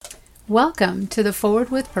Welcome to the Forward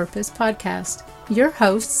with Purpose podcast. Your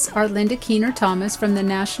hosts are Linda Keener Thomas from the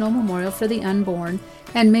National Memorial for the Unborn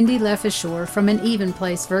and Mindy Leffishore from an Even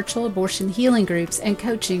Place virtual abortion healing groups and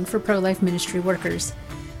coaching for pro-life ministry workers.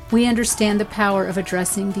 We understand the power of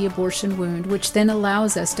addressing the abortion wound, which then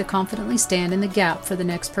allows us to confidently stand in the gap for the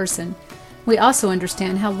next person. We also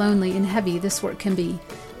understand how lonely and heavy this work can be.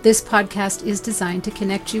 This podcast is designed to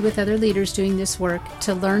connect you with other leaders doing this work,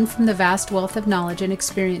 to learn from the vast wealth of knowledge and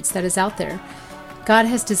experience that is out there. God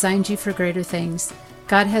has designed you for greater things.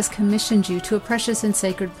 God has commissioned you to a precious and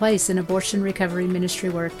sacred place in abortion recovery ministry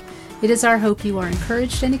work. It is our hope you are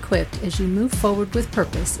encouraged and equipped as you move forward with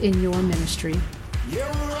purpose in your ministry.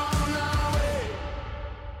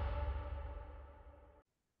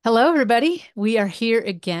 Hello, everybody. We are here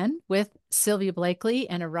again with Sylvia Blakely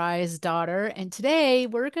and Arise daughter. And today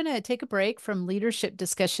we're going to take a break from leadership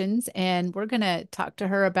discussions and we're going to talk to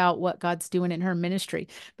her about what God's doing in her ministry.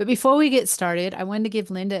 But before we get started, I wanted to give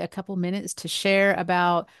Linda a couple minutes to share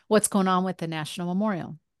about what's going on with the National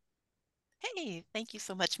Memorial. Hey, thank you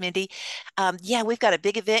so much, Mindy. Yeah, we've got a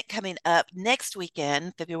big event coming up next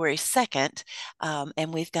weekend, February 2nd,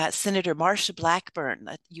 and we've got Senator Marsha Blackburn,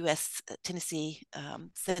 a U.S. Tennessee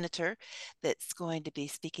senator, that's going to be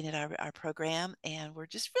speaking at our program, and we're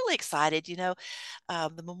just really excited.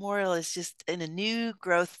 The memorial is just in a new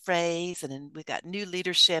growth phase, and we've got new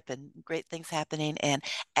leadership and great things happening. And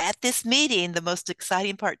at this meeting, the most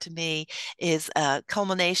exciting part to me is a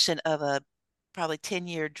culmination of a probably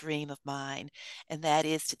 10-year dream of mine, and that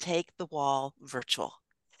is to take the wall virtual.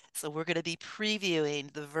 So we're going to be previewing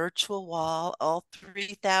the virtual wall. All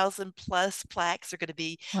 3,000 plus plaques are going to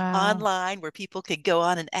be online where people can go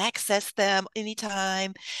on and access them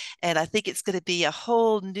anytime. And I think it's going to be a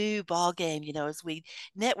whole new ball game, as we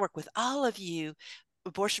network with all of you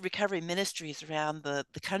abortion recovery ministries around the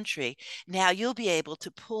country. Now you'll be able to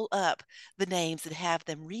pull up the names and have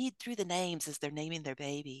them read through the names as they're naming their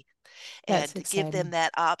baby, That's and give them exciting.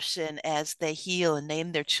 that option as they heal and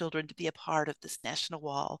name their children to be a part of this national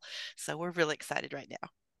wall. So we're really excited right now.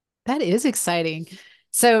 That is exciting.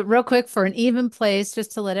 So real quick for an Even Place,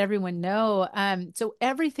 just to let everyone know. So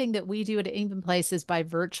everything that we do at Even Place is by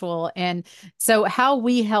virtual. And so how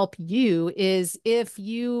we help you is if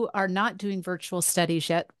you are not doing virtual studies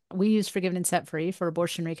yet, we use Forgiven and Set Free for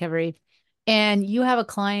abortion recovery. And you have a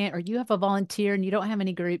client or you have a volunteer and you don't have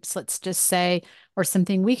any groups, let's just say, or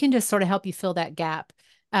something, we can just sort of help you fill that gap.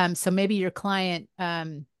 So maybe your client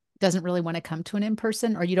doesn't really want to come to an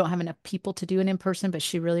in-person, or you don't have enough people to do an in-person, but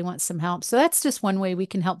she really wants some help. So that's just one way we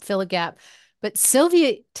can help fill a gap. But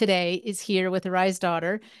Sylvia today is here with Arise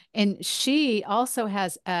daughter, and she also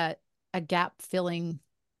has a gap filling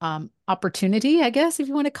opportunity, I guess, if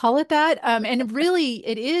you want to call it that. And really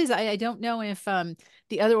it is, I don't know if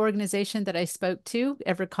the other organization that I spoke to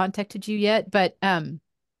ever contacted you yet, but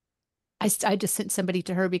I just sent somebody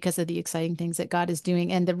to her because of the exciting things that God is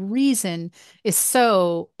doing. And the reason is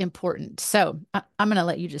so important. So I'm going to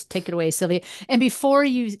let you just take it away, Sylvia. And before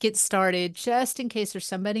you get started, just in case there's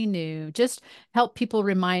somebody new, just help people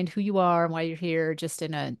remind who you are and why you're here, just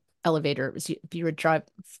in an elevator. It was if you were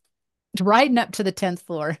riding up to the 10th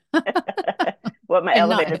floor. What my And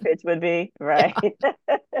elevator not, pitch would be, right? yeah.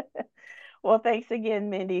 Well, thanks again,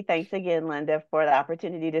 Mindy. Thanks again, Linda, for the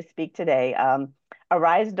opportunity to speak today.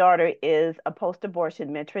 Arise Daughter is a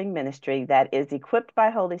post-abortion mentoring ministry that is equipped by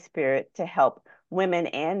Holy Spirit to help women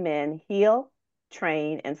and men heal,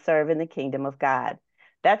 train, and serve in the kingdom of God.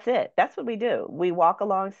 That's it. That's what we do. We walk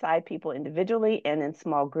alongside people individually and in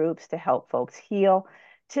small groups to help folks heal.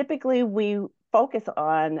 Typically, we focus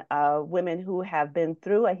on women who have been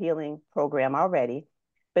through a healing program already,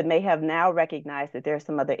 but may have now recognized that there are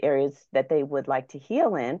some other areas that they would like to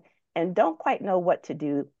heal in and don't quite know what to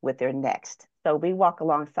do with their next. So we walk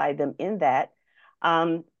alongside them in that.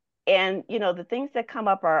 And, the things that come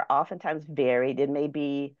up are oftentimes varied. It may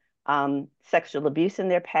be sexual abuse in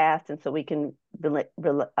their past. And so we can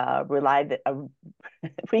rely that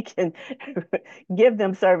we can give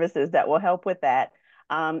them services that will help with that.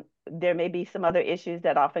 There may be some other issues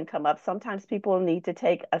that often come up. Sometimes people need to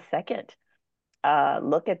take a second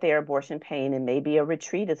look at their abortion pain, and maybe a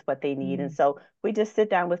retreat is what they need. And so we just sit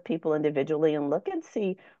down with people individually and look and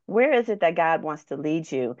see where is it that God wants to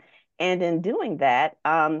lead you. And in doing that,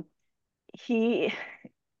 he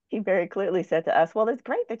he very clearly said to us, well, it's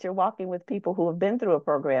great that you're walking with people who have been through a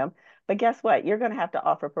program, but guess what? You're going to have to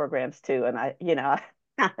offer programs too. And I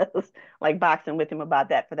was like boxing with him about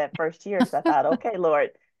that for that first year. So I thought, okay, Lord,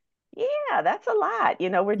 yeah, that's a lot.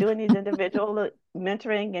 We're doing these individual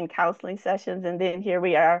mentoring and counseling sessions, and then here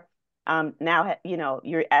we are. Now,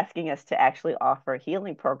 you're asking us to actually offer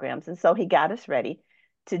healing programs. And so he got us ready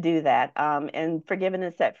to do that. And Forgiven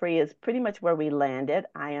and Set Free is pretty much where we landed.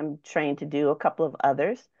 I am trained to do a couple of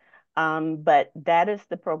others. But that is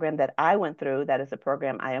the program that I went through. That is the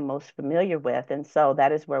program I am most familiar with. And so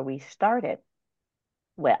that is where we started.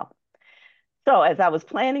 Well, so as I was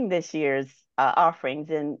planning this year's offerings,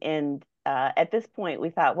 and at this point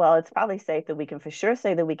we thought, well, it's probably safe that we can for sure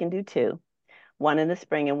say that we can do two, one in the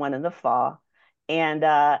spring and one in the fall. And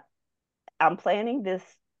I'm planning this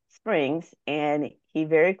springs, and he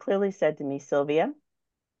very clearly said to me, Sylvia,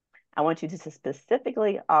 I want you to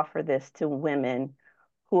specifically offer this to women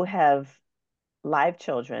who have live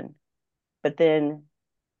children, but then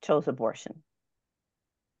chose abortion.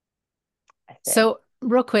 I said, So,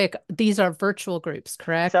 real quick, these are virtual groups,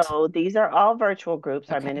 correct? so these are all virtual groups.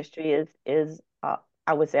 Our Okay. ministry is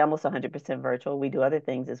I would say almost 100% virtual. We do other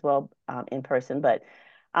things as well in person, but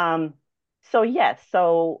um, so yes.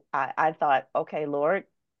 So I thought, okay, Lord,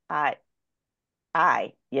 I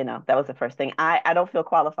that was the first thing. I don't feel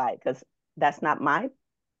qualified because that's not my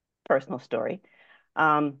personal story.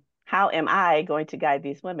 How am I going to guide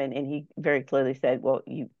these women? And he very clearly said, well,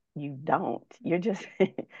 you don't. You're just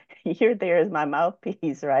you're there as my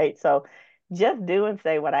mouthpiece, right? So just do and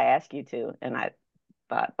say what I ask you to. And I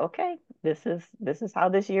thought, okay, this is how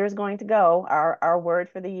this year is going to go. Our word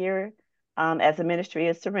for the year as a ministry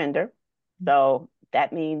is surrender. So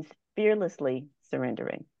that means fearlessly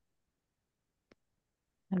surrendering.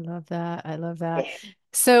 I love that. I love that.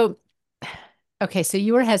 So, okay, so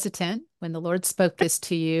you were hesitant when the Lord spoke this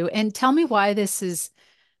to you. And tell me why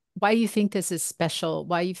you think this is special,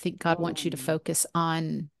 why you think God wants you to Mm, focus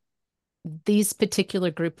on these particular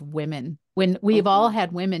group of women. When we've all mhm,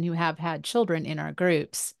 had women who have had children in our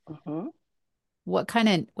groups, mhm. what kind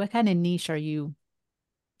of niche are you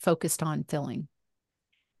focused on filling?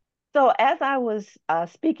 So as I was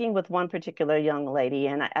speaking with one particular young lady,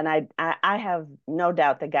 and I have no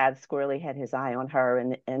doubt that God squarely had his eye on her,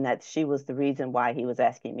 and that she was the reason why he was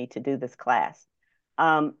asking me to do this class.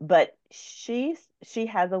 But she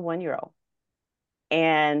has a 1 year old,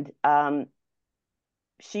 and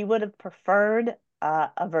she would have preferred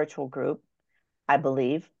a virtual group, I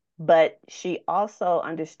believe. But she also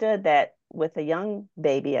understood that with a young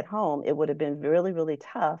baby at home, it would have been really, really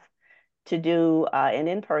tough to do an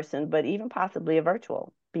in-person, but even possibly a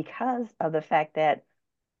virtual, because of the fact that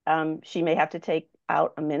she may have to take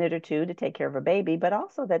out a minute or two to take care of her baby, but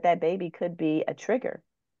also that that baby could be a trigger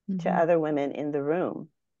to Hmm. other women in the room.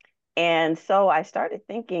 And so I started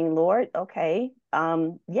thinking, Lord, okay,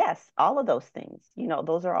 yes, all of those things,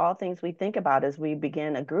 those are all things we think about as we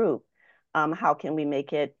begin a group. How can we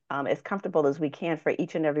make it as comfortable as we can for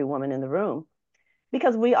each and every woman in the room?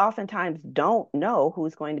 Because we oftentimes don't know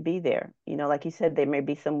who's going to be there. Like you said, there may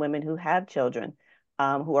be some women who have children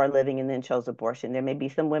who are living and then chose abortion. There may be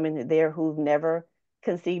some women there who've never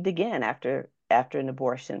conceived again after an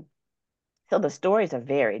abortion. So the stories are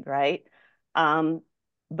varied, right? Um,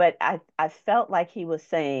 but I felt like he was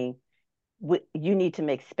saying, you need to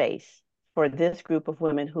make space for this group of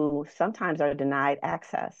women who sometimes are denied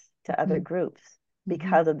access to other Hmm. groups Hmm.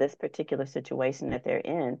 because of this particular situation that they're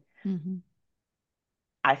in. Hmm.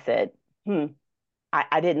 I said, hmm,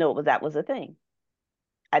 I didn't know that was a thing.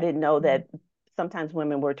 I didn't know that sometimes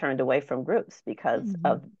women were turned away from groups because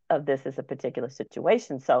Hmm. of this as a particular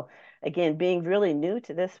situation. So again, being really new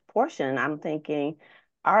to this portion, I'm thinking,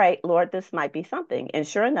 all right, Lord, this might be something. And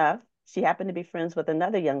sure enough, she happened to be friends with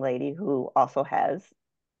another young lady who also has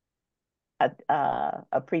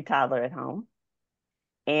a pre-toddler at home.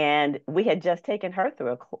 And we had just taken her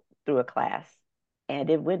through a class, and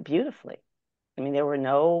it went beautifully. I mean, there were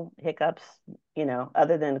no hiccups,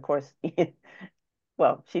 other than, of course,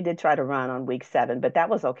 well, she did try to run on week 7, but that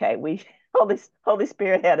was okay. We Holy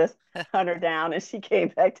Spirit had us hunt her down, and she came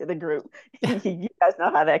back to the group. You guys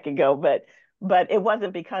know how that can go, but it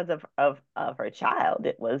wasn't because of her child.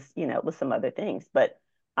 It was some other things. But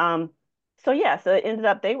um, so yeah, so it ended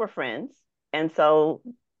up they were friends, and so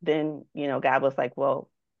then God was like, well,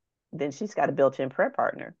 then she's got a built-in prayer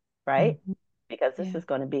partner, right? Hmm. Because this Yeah. is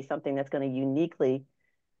going to be something that's going to uniquely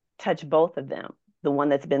touch both of them, the one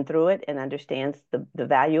that's been through it and understands the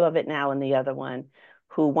value of it now, and the other one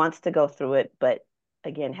who wants to go through it, but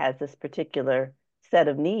again has this particular set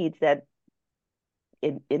of needs that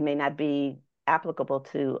it may not be applicable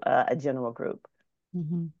to a general group.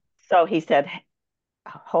 Hmm. So he said,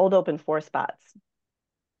 hold open 4 spots.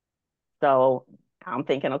 So I'm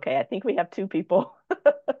thinking, okay, I think we have 2 people.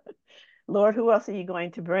 Lord, who else are you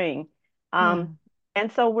going to bring? Yeah. Um,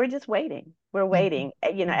 and so we're just waiting. We're Hmm. waiting.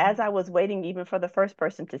 Hmm. As I was waiting, even for the first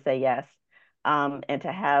person to say yes, and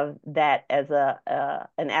to have that as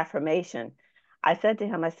an affirmation, I said to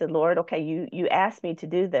him, I said, Lord, okay, you asked me to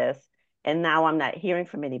do this, and now I'm not hearing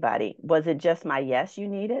from anybody. Was it just my yes you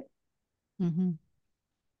needed? Mm-hmm.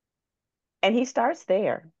 And he starts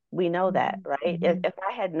there. We know that, Mm-hmm. right? Mm-hmm. If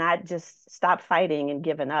I had not just stopped fighting and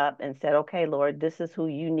given up and said, okay, Lord, this is who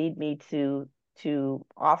you need me to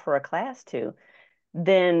offer a class to,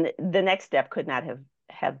 then the next step could not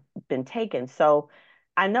have been taken. So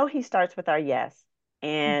I know he starts with our yes.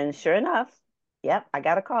 And sure enough, yep, I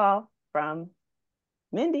got a call from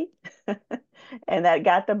Mindy. And that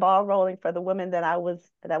got the ball rolling for the women that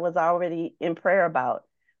was already in prayer about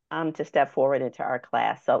to step forward into our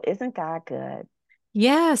class. So isn't God good?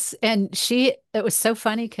 Yes. And it was so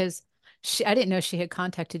funny because I didn't know she had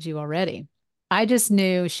contacted you already. I just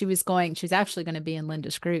knew she was actually going to be in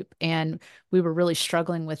Linda's group. And we were really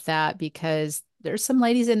struggling with that because there's some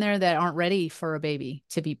ladies in there that aren't ready for a baby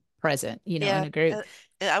to be present, in Yeah, a group.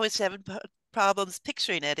 I was having problems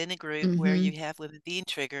picturing it in a group where Mm-hmm. you have women being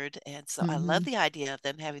triggered, and so I Mm-hmm. love the idea of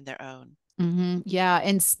them having their own. Yeah.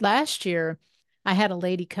 And last year, I had a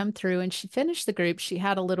lady come through and she finished the group. She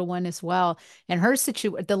had a little one as well. And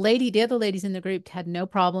the other ladies in the group had no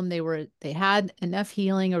problem. They had enough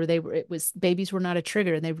healing, or babies were not a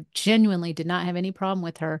trigger. And they genuinely did not have any problem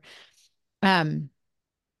with her. Um,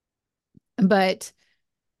 but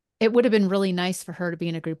it would have been really nice for her to be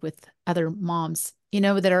in a group with other moms,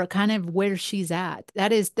 that are kind of where she's at.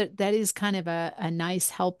 That is kind of a nice,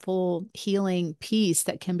 helpful, healing piece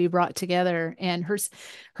that can be brought together. And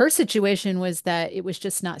her situation was that it was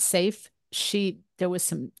just not safe. There was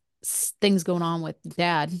some things going on with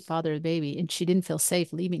dad, father of the baby, and she didn't feel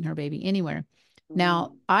safe leaving her baby anywhere.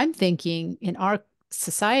 Now, Mm, I'm thinking in our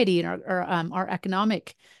society and our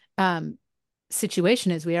economic um,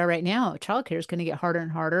 situation as we are right now, childcare is going to get harder and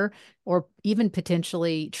harder, or even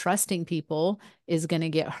potentially trusting people is going to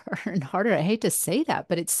get harder and harder. I hate to say that,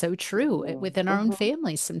 but it's so true. mhm, Within our own mhm,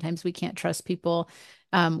 families, sometimes we can't trust people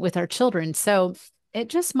with our children. So it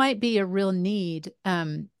just might be a real need.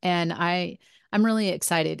 And I'm really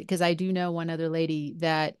excited because I do know one other lady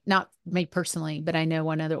that, not me personally, but I know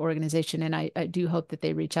one other organization, and I do hope that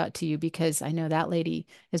they reach out to you because I know that lady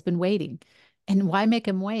has been waiting. And why make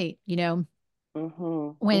them wait?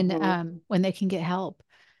 mhm, mhm. When they can get help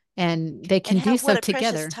and they And can how do so what a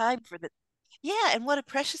precious together. time for the Yeah, and what a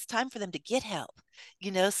precious time for them to get help,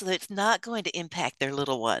 so that it's not going to impact their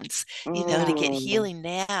little ones, to get Mm, healing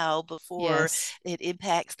now before Yes. it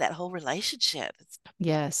impacts that whole relationship. It's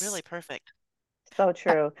really Yes. perfect. so Uh,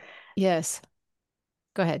 true. yes.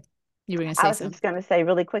 Go ahead. You were going to I say was just something. going to say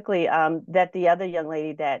really quickly that the other young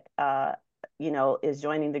lady that is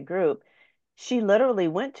joining the group, she literally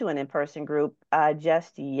went to an in-person group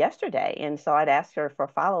just yesterday, and so I'd asked her for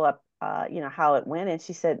follow-up, how it went, and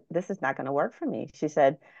she said, "This is not going to work for me." She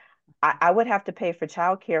said, I would have to pay for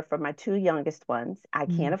childcare for my two youngest ones. I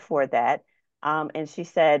can't Mm, afford that." And she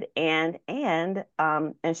said, and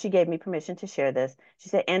she gave me permission to share this. She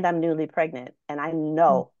said, and I'm newly pregnant, and I mm,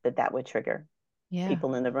 know that would trigger yeah.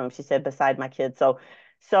 people in the room. She said, beside my kids.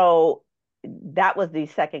 So that was the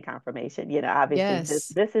second confirmation. Obviously this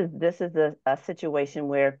Yes. this is this is a situation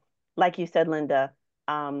where, like you said, Linda,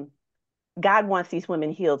 um, God wants these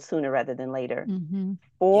women healed sooner rather than later Hmm.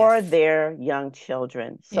 for Yes. their young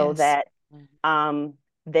children, so Yes. that Mhm. um,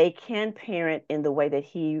 they can parent in the way that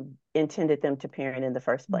He intended them to parent in the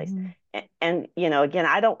first place. Hmm. And again,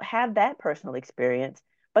 I don't have that personal experience,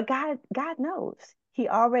 but God knows. He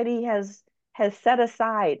already has set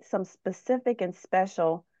aside some specific and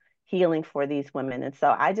special healing for these women, and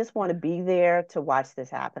so I just want to be there to watch this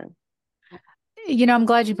happen. I'm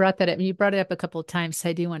glad you brought that up. You brought it up a couple of times, so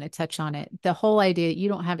I do want to touch on it. The whole idea you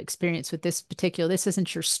don't have experience with this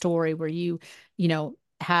isn't your story where you know,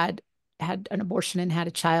 had an abortion and had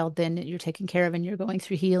a child, then you're taken care of and you're going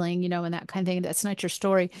through healing, and that kind of thing. That's not your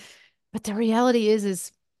story. But the reality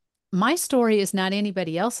is my story is not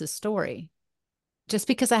anybody else's story. Just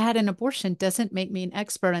because I had an abortion doesn't make me an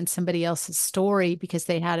expert on somebody else's story because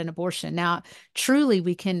they had an abortion. Now, truly,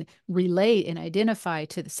 we can relate and identify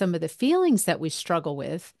to some of the feelings that we struggle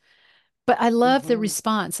with. But I love the Hmm.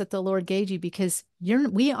 response that the Lord gave you because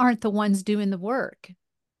we aren't the ones doing the work.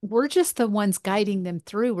 We're just the ones guiding them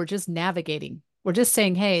through. We're just navigating. We're just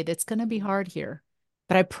saying, hey, that's going to be hard here.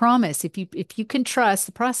 But I promise if you can trust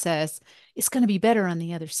the process, it's going to be better on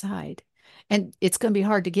the other side. And it's going to be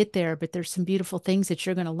hard to get there, but there's some beautiful things that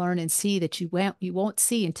you're going to learn and see that you won't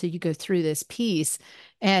see until you go through this piece.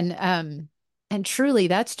 And truly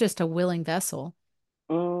that's just a willing vessel.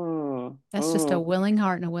 Mm, That's just a mm. willing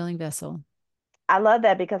heart and a willing vessel. I love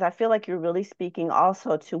that because I feel like you're really speaking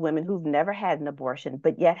also to women who've never had an abortion,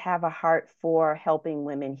 but yet have a heart for helping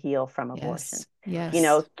women heal from Yes. abortion.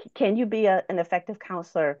 Yes. Can you be an effective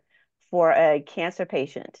counselor for a cancer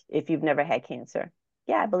patient if you've never had cancer?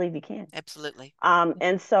 Yeah, I believe you can. Absolutely.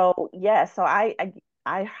 And so, yeah, so I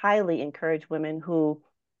highly encourage women who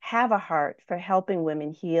have a heart for helping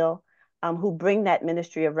women heal, who bring that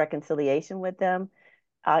ministry of reconciliation with them.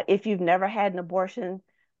 If you've never had an abortion,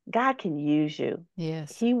 God can use you.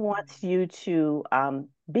 Yes. He wants you to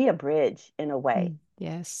be a bridge in a way.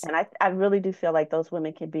 Yes. And I really do feel like those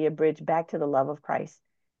women can be a bridge back to the love of Christ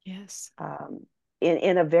Yes. um,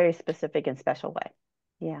 in a very specific and special way.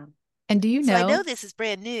 Yeah. And do you So I know? know this is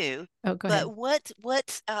brand new, Oh, go ahead. but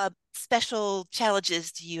what special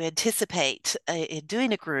challenges do you anticipate in doing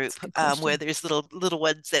a That's group a good where question. there's little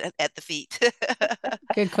ones at the feet?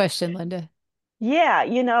 Good question, Linda. Yeah,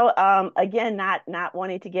 again, not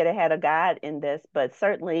wanting to get ahead of God in this, but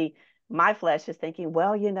certainly my flesh is thinking,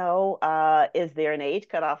 well, is there an age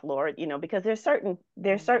cutoff, Lord? Because there's certain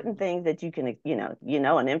Mhm. things that you can,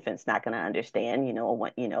 an infant's not going to understand, a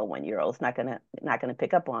 1-year-old's not gonna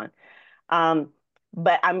pick up on. Um,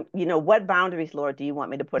 but what boundaries, Lord, do you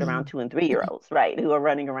want me to put around Mm. 2 and 3-year-olds, right? Who are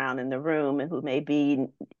running around in the room and who may be,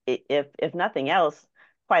 if nothing else,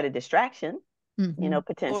 quite a distraction, Hmm. Or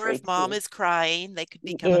potentially if mom to. is crying, they could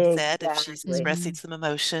become upset if she's Exactly. expressing Hmm. some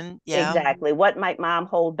emotion. Yeah. Exactly. What might mom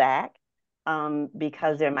hold back?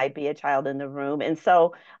 Because there Mhm. might be a child in the room. And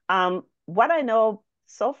so, what I know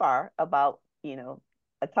so far about,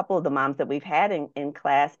 a couple of the moms that we've had in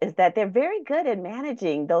class is that they're very good at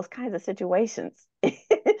managing those kinds of situations.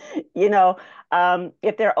 You know,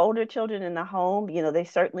 if there are older children in the home, they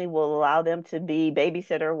certainly will allow them to be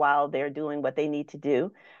babysitter while they're doing what they need to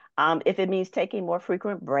do. If it means taking more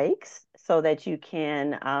frequent breaks so that you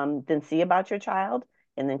can then see about your child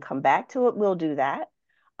and then come back to it, we'll do that.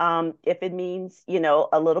 If it means,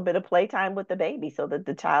 a little bit of playtime with the baby so that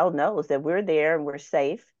the child knows that we're there and we're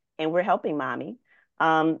safe and we're helping mommy.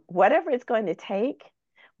 Whatever it's going to take,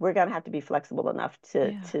 we're going to have to be flexible enough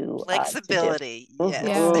to Yeah. to do. Flexibility. Yes.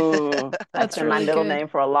 Yeah. That's That's been my really middle good. name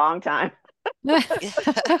for a long time.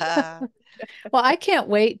 Well, I can't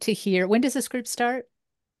wait to hear. When does this group start?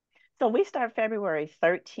 So we start February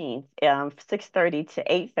 13th, 6:30 to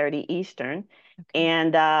 8:30 Eastern. Okay.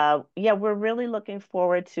 And yeah, we're really looking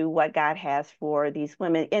forward to what God has for these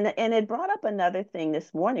women. And it brought up another thing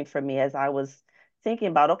this morning for me as I was thinking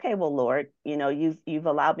about, okay, well, Lord, you've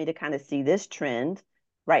allowed me to kind of see this trend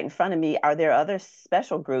right in front of me. Are there other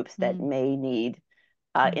special groups that Mm. may need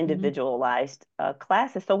Hmm. individualized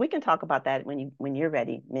classes? So we can talk about that when you're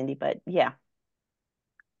ready, Mindy. But yeah,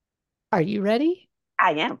 Are you ready?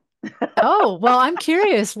 I am. Oh, well, I'm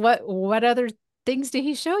curious. What other things did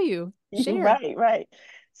he show you? Share. Right, right.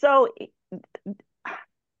 So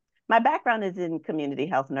my background is in community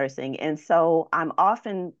health nursing, and so I'm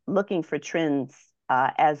often looking for trends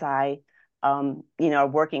as I, are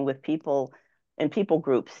working with people and people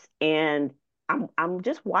groups, and I'm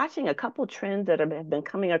just watching a couple trends that have been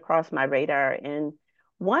coming across my radar, and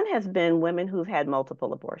one has been women who've had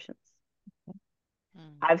multiple abortions.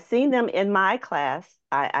 Mm. I've seen them in my class.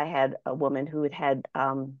 I had a woman who had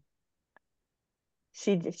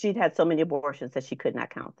she'd had so many abortions that she could not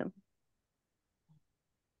count them.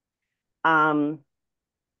 Um,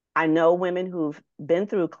 I know women who've been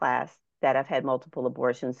through class that have had multiple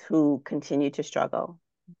abortions who continue to struggle.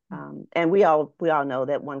 And we all know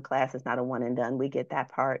that one class is not a one and done. We get that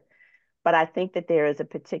part. But I think that there is a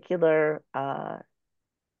particular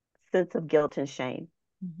sense of guilt and shame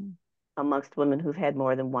Mm-hmm. amongst women who've had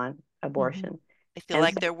more than one Hmm. abortion. They feel And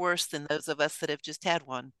like so they're worse than those of us that have just had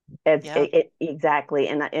one. it's Yeah. exactly.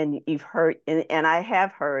 And you've heard, and I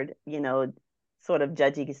have heard, sort of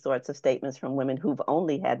judgy sorts of statements from women who've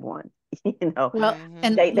only had one. You know, Well, Hmm.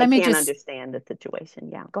 and they let me can't just, understand the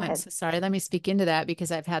situation. Yeah, go I'm ahead. so sorry. Let me speak into that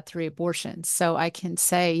because I've had 3 abortions. So I can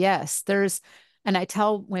say, yes, and I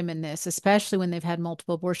tell women this, especially when they've had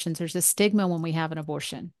multiple abortions, there's a stigma when we have an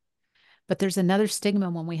abortion, but there's another stigma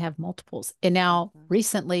when we have multiples. And now Hmm.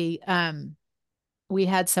 recently, we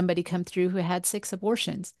had somebody come through who had 6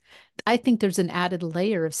 abortions. I think there's an added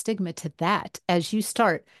layer of stigma to that as you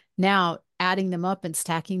start now adding them up and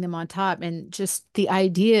stacking them on top, and just the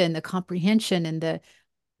idea and the comprehension and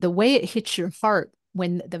the way it hits your heart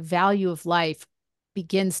when the value of life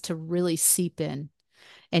begins to really seep in,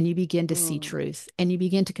 and you begin to see Mm, truth, and you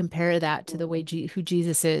begin to compare that to the way mm, who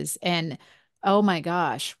Jesus is. And oh my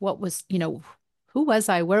gosh, what was, who was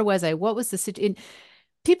I? Where was I? What was the situation?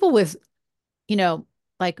 People with, you know,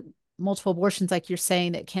 like multiple abortions, like you're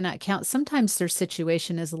saying, that cannot count. Sometimes their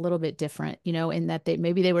situation is a little bit different, in that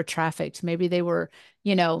maybe they were trafficked, maybe they were,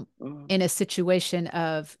 you know, mm, in a situation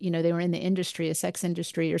of, they were in the industry, a sex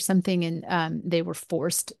industry or something, and they were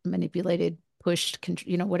forced, manipulated, pushed,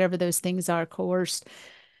 whatever those things are, coerced.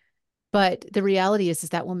 But the reality is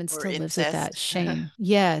that woman Or still lives with that incest. shame.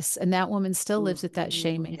 Yes. And that woman still lives with that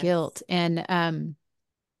shame Mhm. and Yes. guilt. And Yeah.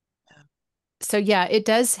 so, yeah, it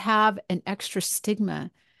does have an extra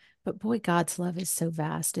stigma. But boy, God's love is so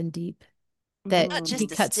vast and deep that Not he just a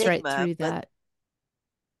Mhm. cuts right stigma, through but that.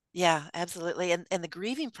 yeah, absolutely. And the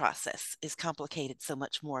grieving process is complicated so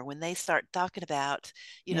much more when they start talking about,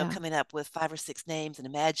 Yeah. coming up with 5 or 6 names and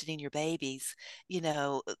imagining your babies,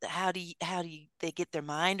 how do you they get their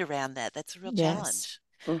mind around that? That's a real Yes.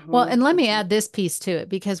 challenge. Well, Mhm. and let me Mhm. add this piece to it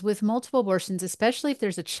because with multiple abortions, especially if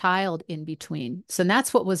there's a child in between. So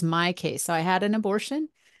that's what was my case. So I had an abortion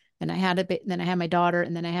and then I had my daughter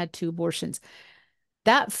and then I had two abortions.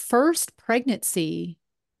 That first pregnancy,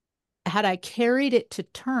 had I carried it to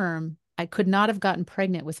term, I could not have gotten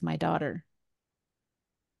pregnant with my daughter.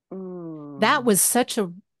 That Mm. was such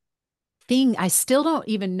a thing. I still don't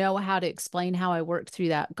even know how to explain how I worked through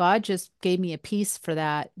that. God just gave me a piece for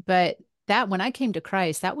that. But that when I came to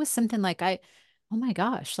Christ, that was something like oh my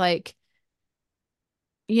gosh, like,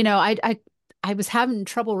 you know, I was having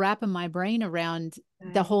trouble wrapping my brain around the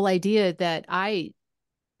Right. whole idea that I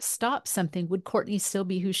stopped something. Would Courtney still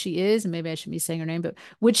be who she is? And maybe I shouldn't be saying her name, but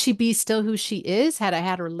would she be still who she is had I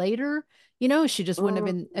had her later? She just wouldn't have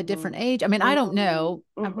been a different Mm. age. I mean, I don't know.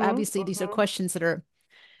 Mm. Mhm. Obviously, these are Mhm. questions that are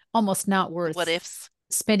almost not The what worth ifs.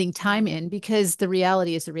 spending time Mhm. in because the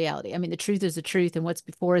reality is the reality. I mean, the truth is the truth and what's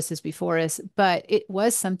before us is before us, but it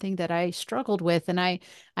was something that I struggled with and I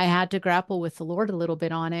had to grapple with the Lord a little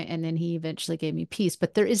bit on it and then he eventually gave me peace.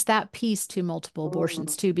 But there is that piece to multiple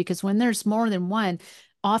abortions Mm. too because when there's more than one,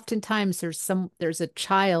 oftentimes there's a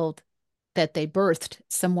child that they birthed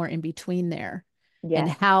somewhere in between there and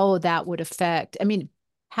Yes. how that would affect. I mean,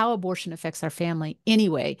 how abortion affects our family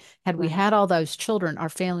anyway. Had we Right. had all those children, our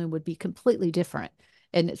family would be completely different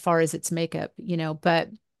and as far as its makeup, but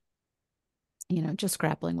just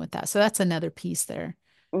grappling with that. So that's another piece there.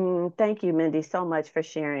 Thank you, Mindy, so much for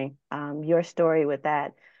sharing your story with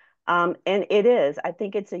that. And it is, I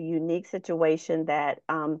think it's a unique situation that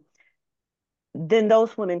then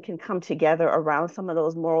those women can come together around some of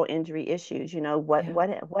those moral injury issues. Yeah.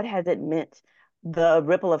 What has it meant? The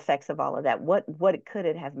ripple effects of all of that. What could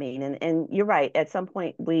it have mean? And you're right. At some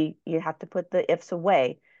point, you have to put the ifs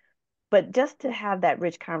away, but just to have that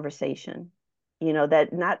rich conversation, that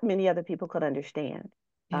not many other people could understand,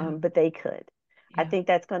 Yeah. but they could. I Yeah. think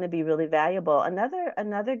that's going to be really valuable. Another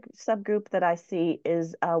subgroup that I see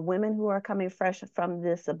is women who are coming fresh from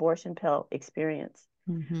this abortion pill experience.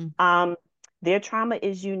 Mm-hmm. Um, their trauma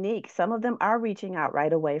is unique. Some of them are reaching out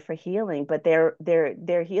right away for healing, but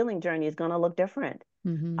their healing journey is going to look different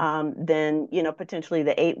Mm-hmm. than potentially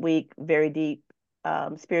the 8 week very deep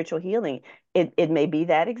spiritual healing. It may be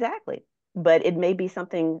that exactly, but it may be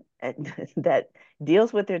something that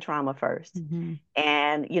deals with their trauma first, Mm-hmm.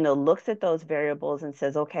 and looks at those variables and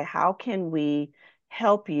says, okay, how can we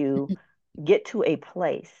help you get to a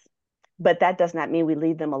place? But that does not mean we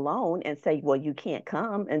leave them alone and say, well, you can't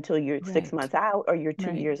come until you're six Right. months out or you're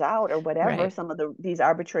two Right. years out or whatever Right. some of these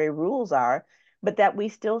arbitrary rules are, but that we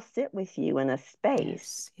still sit with you in a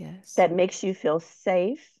space Yes. Yes. that makes you feel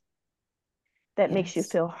safe, that makes you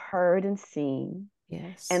Yes. feel heard and seen,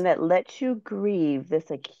 Yes. and that lets you grieve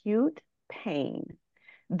this acute pain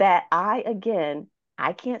that again,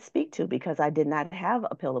 I can't speak to because I did not have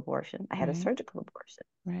a pill abortion. I had a Right. surgical abortion.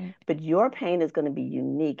 Right. But your pain is going to be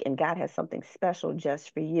unique, and God has something special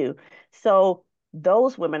just for you. So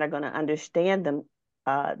those women are going to understand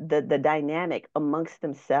the dynamic amongst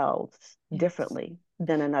themselves Yes. differently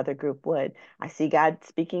than another group would. I see God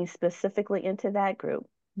speaking specifically into that group.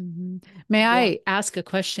 Mm-hmm. May Yeah. I ask a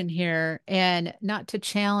question here and not to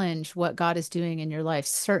challenge what God is doing in your life,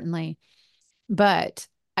 certainly, but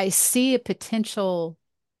I see a potential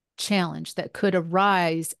challenge that could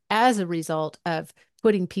arise as a result of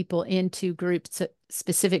putting people into groups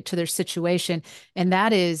specific to their situation. And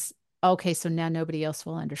that is, okay, so now nobody else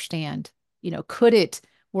will understand. Could it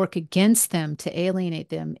work against them to alienate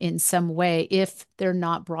them in some way if they're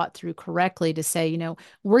not brought through correctly to say,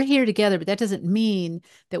 we're here together, but that doesn't mean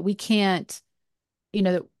that we can't,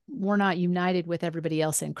 that we're not united with everybody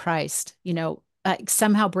else in Christ,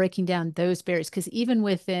 somehow breaking down those barriers. Because even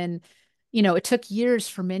within, it took years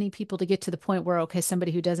for many people to get to the point where, okay,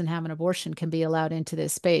 somebody who doesn't have an abortion can be allowed into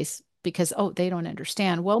this space because, oh, they don't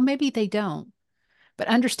understand. Well, maybe they don't. But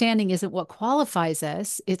understanding isn't what qualifies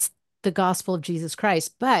us. It's the gospel of Jesus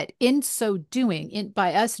Christ. But in so doing,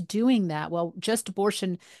 by us doing that, well, just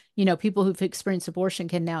abortion, people who've experienced abortion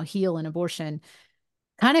can now heal an abortion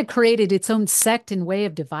kind of created its own sect and way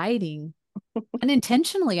of dividing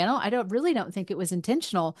unintentionally. I don't think it was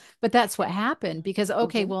intentional, but that's what happened because,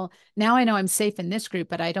 okay, Hmm. well, now I know I'm safe in this group,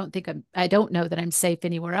 but I don't know that I'm safe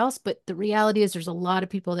anywhere else. But the reality is there's a lot of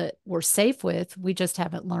people that we're safe with. We just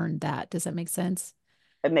haven't learned that. Does that make sense?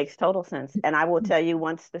 It makes total sense. And I will tell you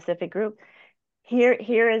one specific group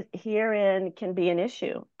herein can be an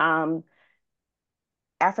issue.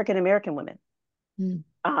 African American women. Mm,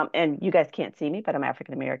 And you guys can't see me, but I'm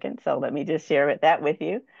African American, so let me just share that with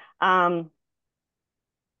you. Um,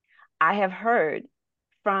 I have heard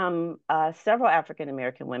from several African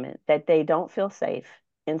American women that they don't feel safe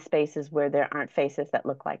in spaces where there aren't faces that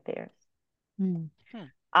look like theirs. mm, Hmm.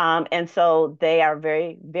 And so they are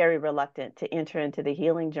very, very reluctant to enter into the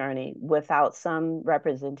healing journey without some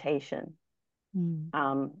representation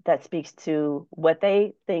mm. that speaks to what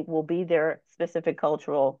they think will be their specific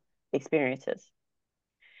cultural experiences.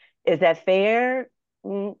 Is that fair?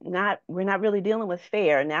 Not, we're not really dealing with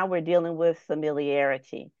fair. Now we're dealing with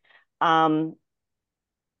familiarity. Um,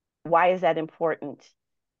 why is that important?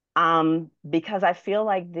 Because I feel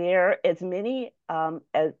like there, as many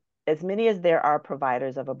as there are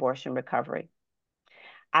providers of abortion recovery,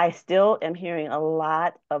 I still am hearing a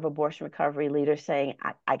lot of abortion recovery leaders saying,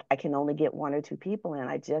 I can only get one or two people in.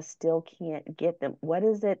 I just still can't get them. What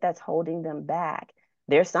is it that's holding them back?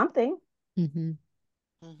 There's something. Mhm.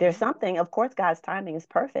 There's Hmm. something. Of course, God's timing is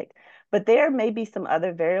perfect, but there may be some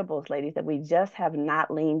other variables, ladies, that we just have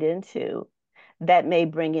not leaned into that may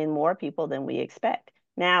bring in more people than we expect.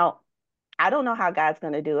 Now, I don't know how God's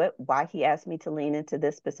going to do it. Why he asked me to lean into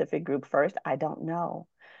this specific group first, I don't know.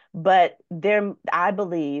 But there, I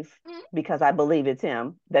believe, because I believe it's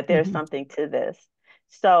him, that there's Mhm. something to this.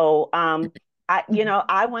 So,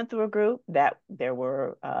 I went through a group that there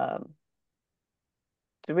were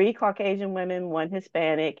three Caucasian women, one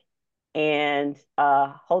Hispanic, and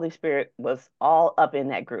Holy Spirit was all up in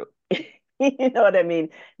that group. You know what I mean?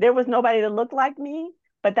 There was nobody that looked like me,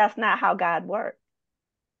 but that's not how God works.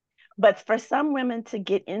 But for some women to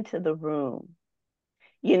get into the room,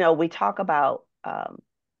 we talk about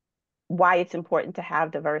why it's important to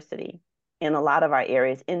have diversity in a lot of our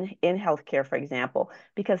areas in healthcare, for example,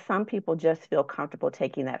 because some people just feel comfortable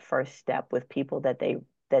taking that first step with people that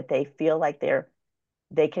they feel like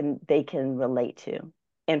they can relate to.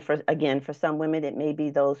 And for some women, it may be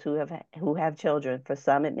those who have children. For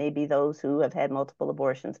some, it may be those who have had multiple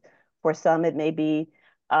abortions. For some, it may be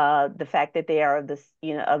the fact that they are of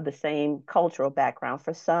the same cultural background.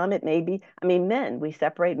 For some, it may be, I mean, men. We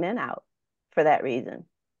separate men out for that reason,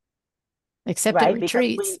 Except at right? Because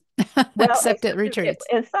we retreats. well, Except at except retreats.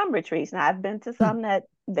 in some retreats. Now, I've been to some that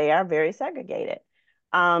they are very segregated.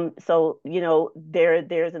 So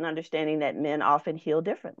there's an understanding that men often heal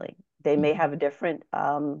differently. They may Mhm. have a different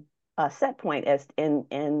set point as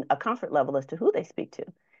in a comfort level as to who they speak to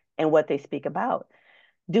and what they speak about.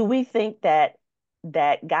 Do we think that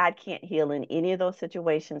God can't heal in any of those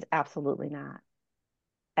situations? Absolutely not.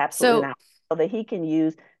 Absolutely So, not. So that He can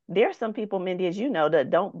use. There are some people, Mindy, as you know, that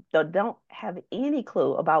don't have any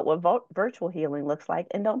clue about what virtual healing looks like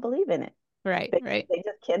and don't believe in it. right, They, right. they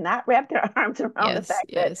just cannot wrap their arms around the Yes, fact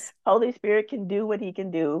that yes, Holy Spirit can do what He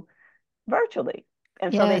can do virtually,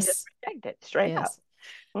 and so they just yes, reject it straight up. yes.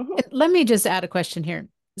 Hmm. And let me just add a question here.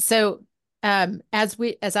 So, as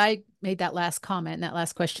I made that last comment, that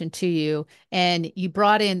last question to you, and you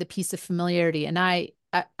brought in the piece of familiarity, and I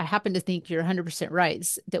happen to think you're 100% right,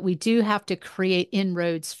 that we do have to create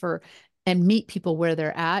inroads for and meet people where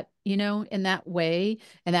they're at, in that way.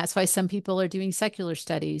 And that's why some people are doing secular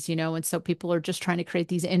studies, and so people are just trying to create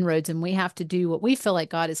these inroads, and we have to do what we feel like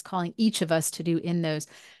God is calling each of us to do in those.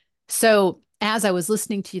 So, as I was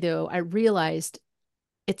listening to you, though, I realized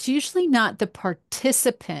it's usually not the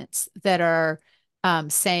participants that are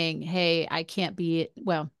saying, "Hey, I can't be."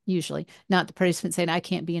 Well, usually not the participants saying, "I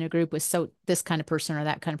can't be in a group with this kind of person or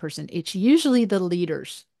that kind of person." It's usually the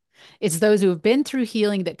leaders. It's those who have been through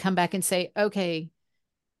healing that come back and say, "Okay,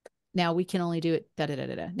 now we can only do it da da da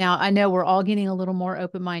da da." Now I know we're all getting a little more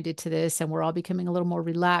open minded to this, and we're all becoming a little more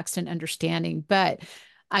relaxed and understanding. But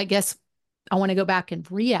I guess I want to go back and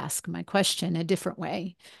re-ask my question a different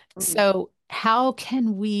way. Hmm. So, how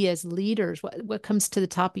can we as leaders? What comes to the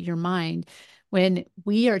top of your mind when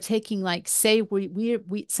we are taking, like, say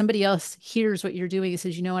we somebody else hears what you're doing and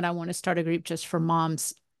says, you know what, I want to start a group just for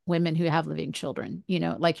moms, women who have living children,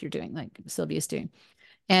 like you're doing, like Sylvia's doing.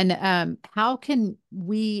 And how can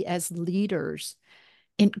we as leaders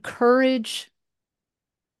encourage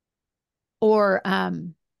or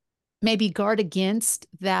maybe guard against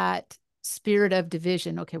that spirit of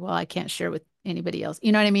division? Okay, well, I can't share with anybody else.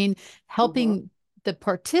 You know what I mean? Hmm. Helping the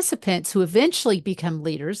participants who eventually become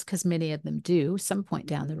leaders, because many of them do some point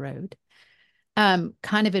down Hmm. the road.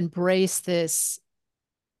 kind of embrace this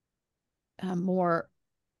more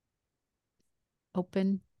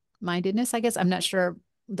open mindedness, I guess. I'm not sure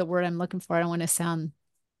the word I'm looking for. I don't want to sound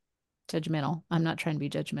judgmental. I'm not trying to be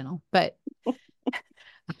judgmental, but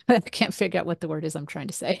I can't figure out what the word is I'm trying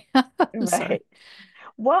to say. I'm sorry. Right.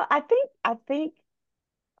 Well, I think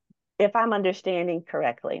if I'm understanding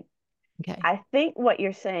correctly, Okay. I think what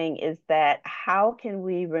you're saying is that how can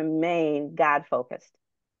we remain God focused?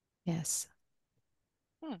 Yes.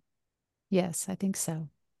 Hmm. Yes, I think so.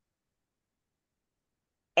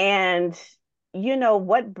 And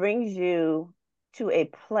what brings you to a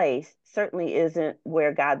place certainly isn't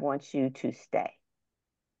where God wants you to stay.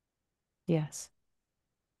 Yes.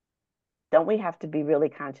 Don't we have to be really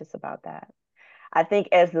conscious about that? I think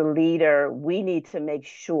as the leader, we need to make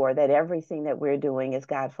sure that everything that we're doing is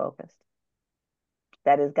God focused,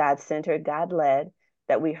 that is God centered, God led,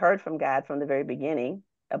 that we heard from God from the very beginning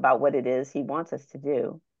about what it is He wants us to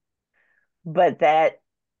do, but that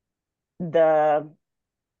the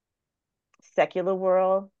secular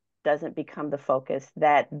world doesn't become the focus,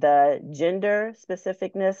 that the gender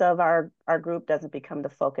specificness of our group doesn't become the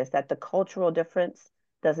focus, that the cultural difference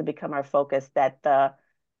doesn't become our focus, that the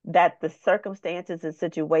circumstances and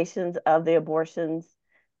situations of the abortions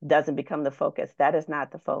doesn't become the focus. That is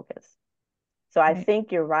not the focus. So I Right.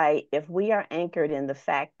 think you're right. If we are anchored in the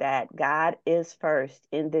fact that God is first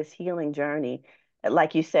in this healing journey,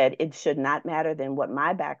 like you said, it should not matter then what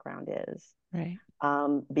my background is, Right.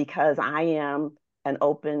 because I am an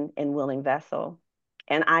open and willing vessel.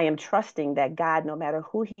 And I am trusting that God, no matter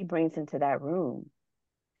who He brings into that room,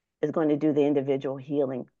 is going to do the individual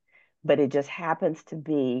healing. But it just happens to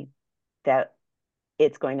be that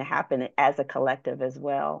it's going to happen as a collective as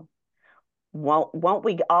well. Won't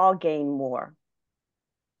we all gain more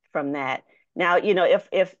from that? Now,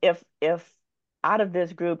 if out of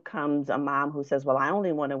this group comes a mom who says, "Well, I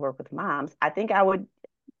only want to work with moms," I think I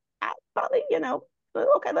probably,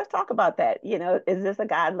 okay, let's talk about that. Is this a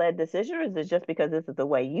God-led decision, or is it just because this is the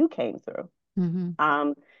way you came through? Mm-hmm.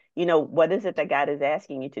 Um, what is it that God is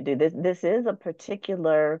asking you to do? This is a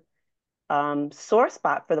particular sore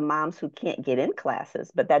spot for the moms who can't get in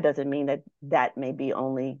classes, but that doesn't mean that that may be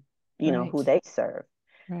only, who Right. they serve.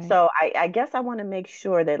 Right. So I guess I want to make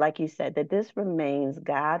sure that, like you said, that this remains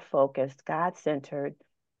God-focused, God-centered,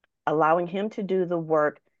 allowing Him to do the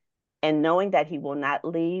work and knowing that He will not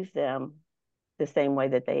leave them the same way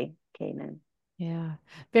that they came in. Yeah,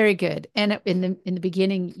 very good. And in the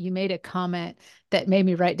beginning, you made a comment that made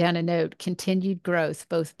me write down a note, continued growth,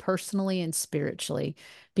 both personally and spiritually,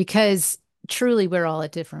 because truly we're all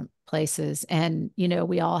at different places and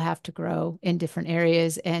we all have to grow in different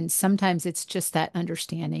areas. And sometimes it's just that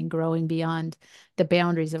understanding, growing beyond the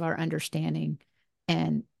boundaries of our understanding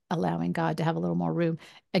and allowing God to have a little more room.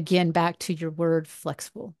 Again, back to your word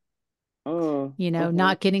flexible, Mm-hmm.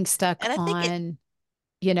 not getting stuck And I think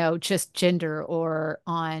it on just gender or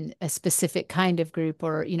on a specific kind of group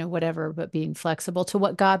or, whatever, but being flexible to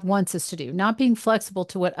what God wants us to do, not being flexible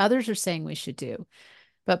to what others are saying we should do,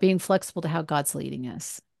 but being flexible to how God's leading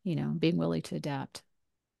us, being willing to adapt.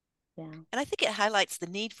 Yeah. And I think it highlights the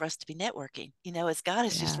need for us to be networking. As God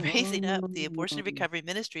is just Yeah. raising up the abortion and Mm, recovery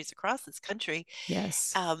ministries across this country,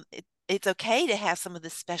 Yes. it's okay to have some of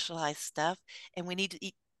this specialized stuff, and we need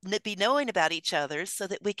to be knowing about each other so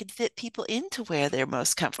that we can fit people into where they're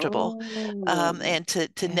most comfortable, mm, and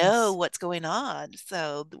to know Yes. what's going on.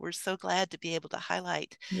 So we're so glad to be able to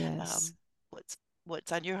highlight Yes. um, what's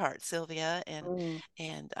what's on your heart, Sylvia, mm.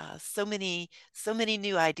 and so many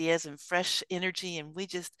new ideas and fresh energy. And we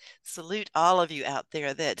just salute all of you out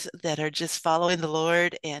there that are just following the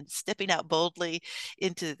Lord and stepping out boldly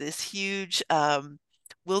into this huge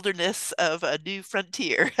wilderness of a new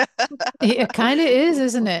frontier. It kind of is,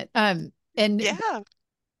 isn't it? And Yeah.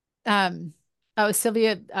 Um, oh,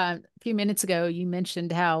 Sylvia, a few minutes ago, you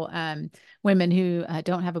mentioned how women who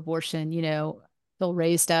don't have abortion, feel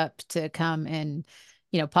raised up to come and,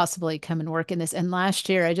 possibly come and work in this. And last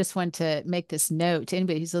year, I just want to make this note to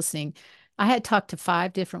anybody who's listening. I had talked to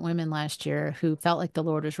 5 different women last year who felt like the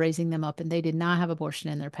Lord was raising them up and they did not have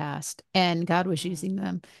abortion in their past. And God was Mm. using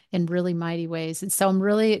them in really mighty ways. And so I'm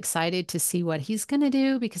really excited to see what he's going to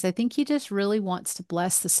do because I think he just really wants to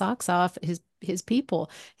bless the socks off his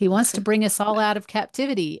people. He wants to bring us all out of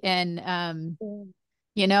captivity and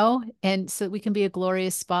Mm, and so that we can be a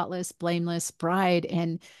glorious, spotless, blameless bride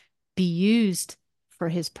and be used for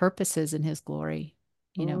his purposes and his glory,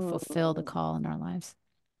 fulfill the mm, call in our lives.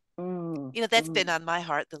 mm, That's been mm, on my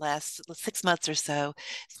heart the last 6 months or so.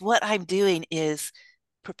 What I'm doing is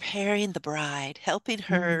preparing the bride, helping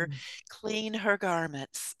her Mm, clean her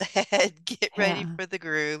garments and get ready yeah, for the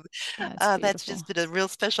groom. that's That's beautiful. just been a real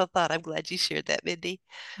special thought. I'm glad you shared that, Mindy.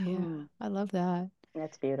 Yeah, Mm, I love that.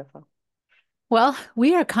 that's beautiful. Well,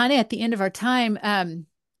 we are kind of at the end of our time.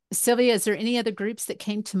 Sylvia, is there any other groups that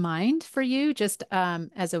came to mind for you just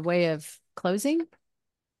as a way of closing?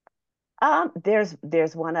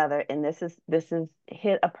 There's one other, and this is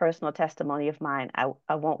hit a personal testimony of mine.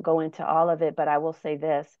 I won't go into all of it, but I will say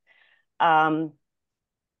this. Um,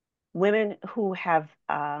 Women who have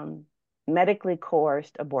medically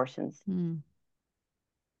coerced abortions Mm,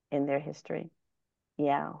 in their history,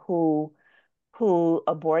 yeah, who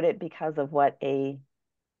aborted because of what a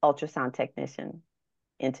ultrasound technician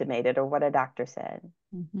intimated or what a doctor said.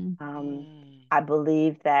 hmm Um, Mm. I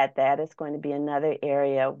believe that that is going to be another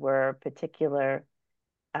area where particular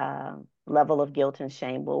level of guilt and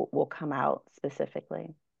shame will come out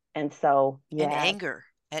specifically. And so, And yes, anger,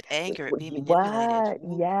 at anger at being manipulated. what?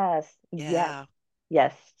 Ooh, Yes, yes, yeah.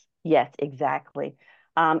 yes, yes, exactly.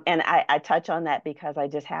 And I touch on that because I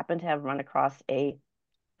just happen to have run across a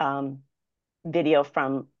um, video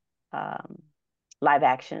from um, live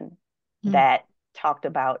action Mm, that talked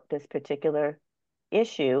about this particular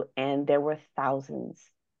issue, and there were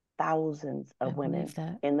thousands I of believe women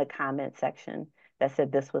that. in the comment section that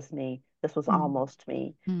said, "This was me. This was Mm, almost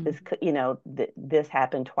me. mm. This could, this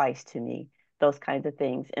happened twice to me." Those kinds of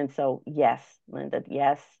things. And so, yes, Linda,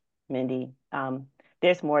 yes, Mindy,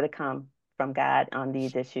 there's more to come from God on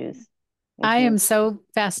these issues. I Hmm. am so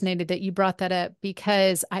fascinated that you brought that up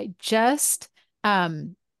because I just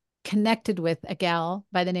um, connected with a gal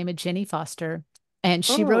by the name of Jenny Foster, and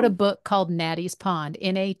she wrote a Mm, book called Natty's Pond,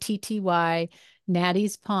 Natty,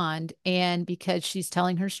 Natty's Pond. And because she's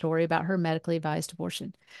telling her story about her medically advised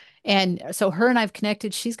abortion. And so her and I've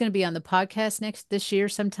connected. She's going to be on the podcast this year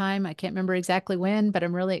sometime. I can't remember exactly when, but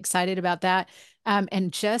I'm really excited about that.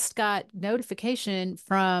 And just got notification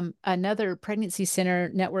from another pregnancy center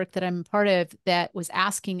network that I'm a part of that was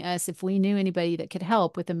asking us if we knew anybody that could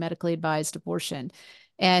help with a medically advised abortion.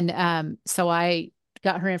 And so I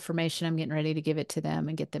got her information. I'm getting ready to give it to them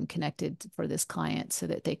and get them connected for this client so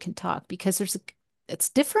that they can talk because it's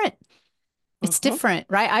different. It's hmm different,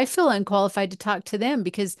 right? I feel unqualified to talk to them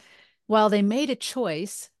because while they made a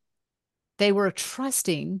choice, they were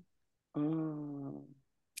mm,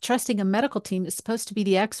 trusting a medical team that's supposed to be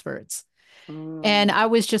the experts. And I mm.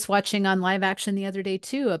 was just watching on live action the other day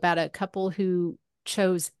too about a couple who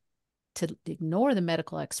chose to ignore the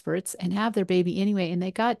medical experts and have their baby anyway. And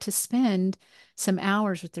they got to spend some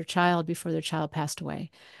hours with their child before their child passed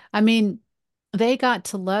away. I mean, they got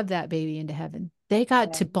to love that baby into heaven. They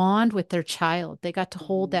got Yeah. to bond with their child. They got to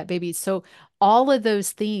hold Mm, that baby. So, all of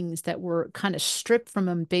those things that were kind of stripped from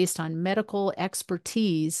them based on medical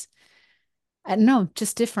expertise, I don't know,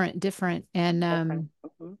 just different. And different.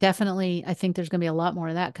 Hmm. definitely, I think there's going to be a lot more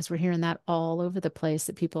of that because we're hearing that all over the place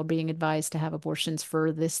that people are being advised to have abortions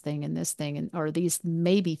for this thing, and or these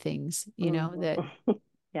maybe things, Hmm. that.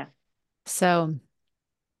 Yeah. So,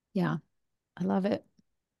 yeah, I love it.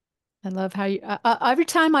 I love how every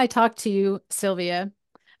time I talk to you, Sylvia,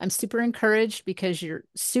 I'm super encouraged because you're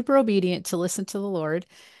super obedient to listen to the Lord.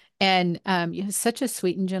 And you have such a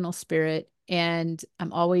sweet and gentle spirit. And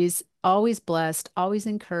I'm always blessed, always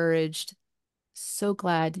encouraged. So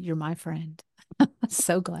glad you're my friend.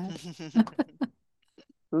 So glad.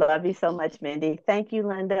 Love you so much, Mindy. Thank you,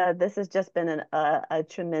 Linda. This has just been a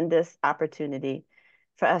tremendous opportunity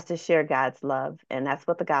for us to share God's love, and that's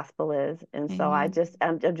what the gospel is. And so Amen.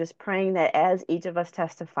 I'm just praying that as each of us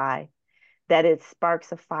testify, that it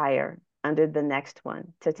sparks a fire under the next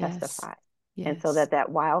one to Yes. testify. And so Yes. that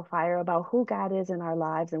that wildfire about who God is in our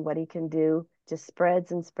lives and what he can do just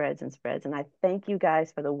spreads and spreads and spreads. And I thank you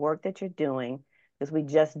guys for the work that you're doing because we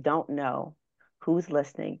just don't know who's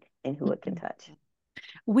listening and who it can Mm-mm. touch.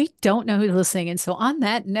 We don't know who's listening. And so, on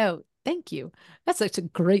that note, thank you. That's such a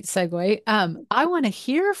great segue. I want to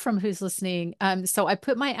hear from who's listening. So I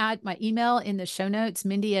put my email in the show notes,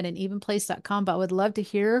 Mindy at anevenplace.com, but I would love to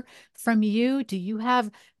hear from you. Do you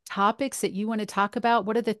have topics that you want to talk about?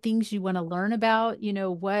 What are the things you want to learn about?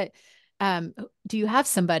 Do you have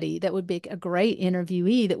somebody that would be a great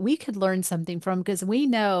interviewee that we could learn something from? Because we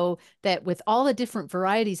know that with all the different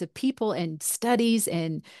varieties of people and studies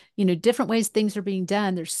and different ways things are being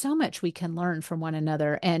done, there's so much we can learn from one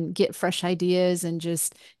another and get fresh ideas and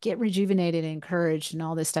just get rejuvenated and encouraged and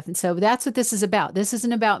all this stuff. And so that's what this is about. This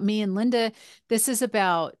isn't about me and Linda. This is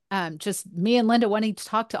about just me and Linda wanting to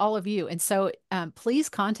talk to all of you. And so please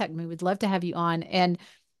contact me. We'd love to have you on. And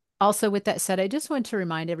also, with that said, I just want to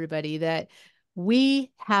remind everybody that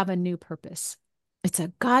we have a new purpose. It's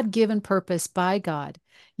a God given purpose by God.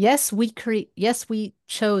 Yes, we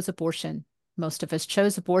chose abortion. Most of us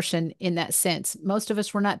chose abortion in that sense. Most of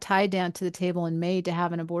us were not tied down to the table and made to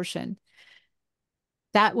have an abortion.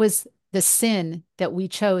 That was the sin that we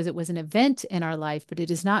chose. It was an event in our life, but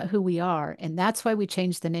it is not who we are. And that's why we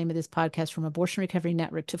changed the name of this podcast from Abortion Recovery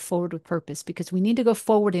Network to Forward with Purpose, because we need to go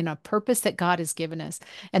forward in a purpose that God has given us.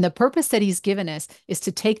 And the purpose that He's given us is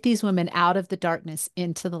to take these women out of the darkness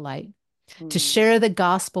into the light, to Mm-hmm. share the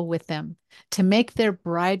gospel with them, to make their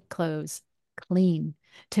bride clothes clean,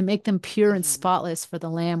 to make them pure and Mm-hmm. spotless for the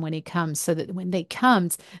Lamb when He comes, so that when they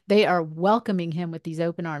comes, they are welcoming Him with these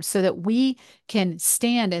open arms, so that we can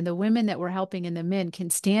stand, and the women that we're helping and the men can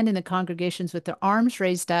stand in the congregations with their arms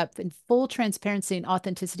raised up in full transparency and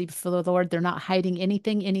authenticity before the Lord. They're not hiding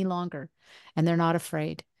anything any longer, and they're not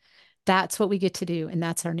afraid. That's what we get to do, and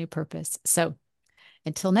that's our new purpose. So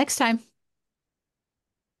until next time.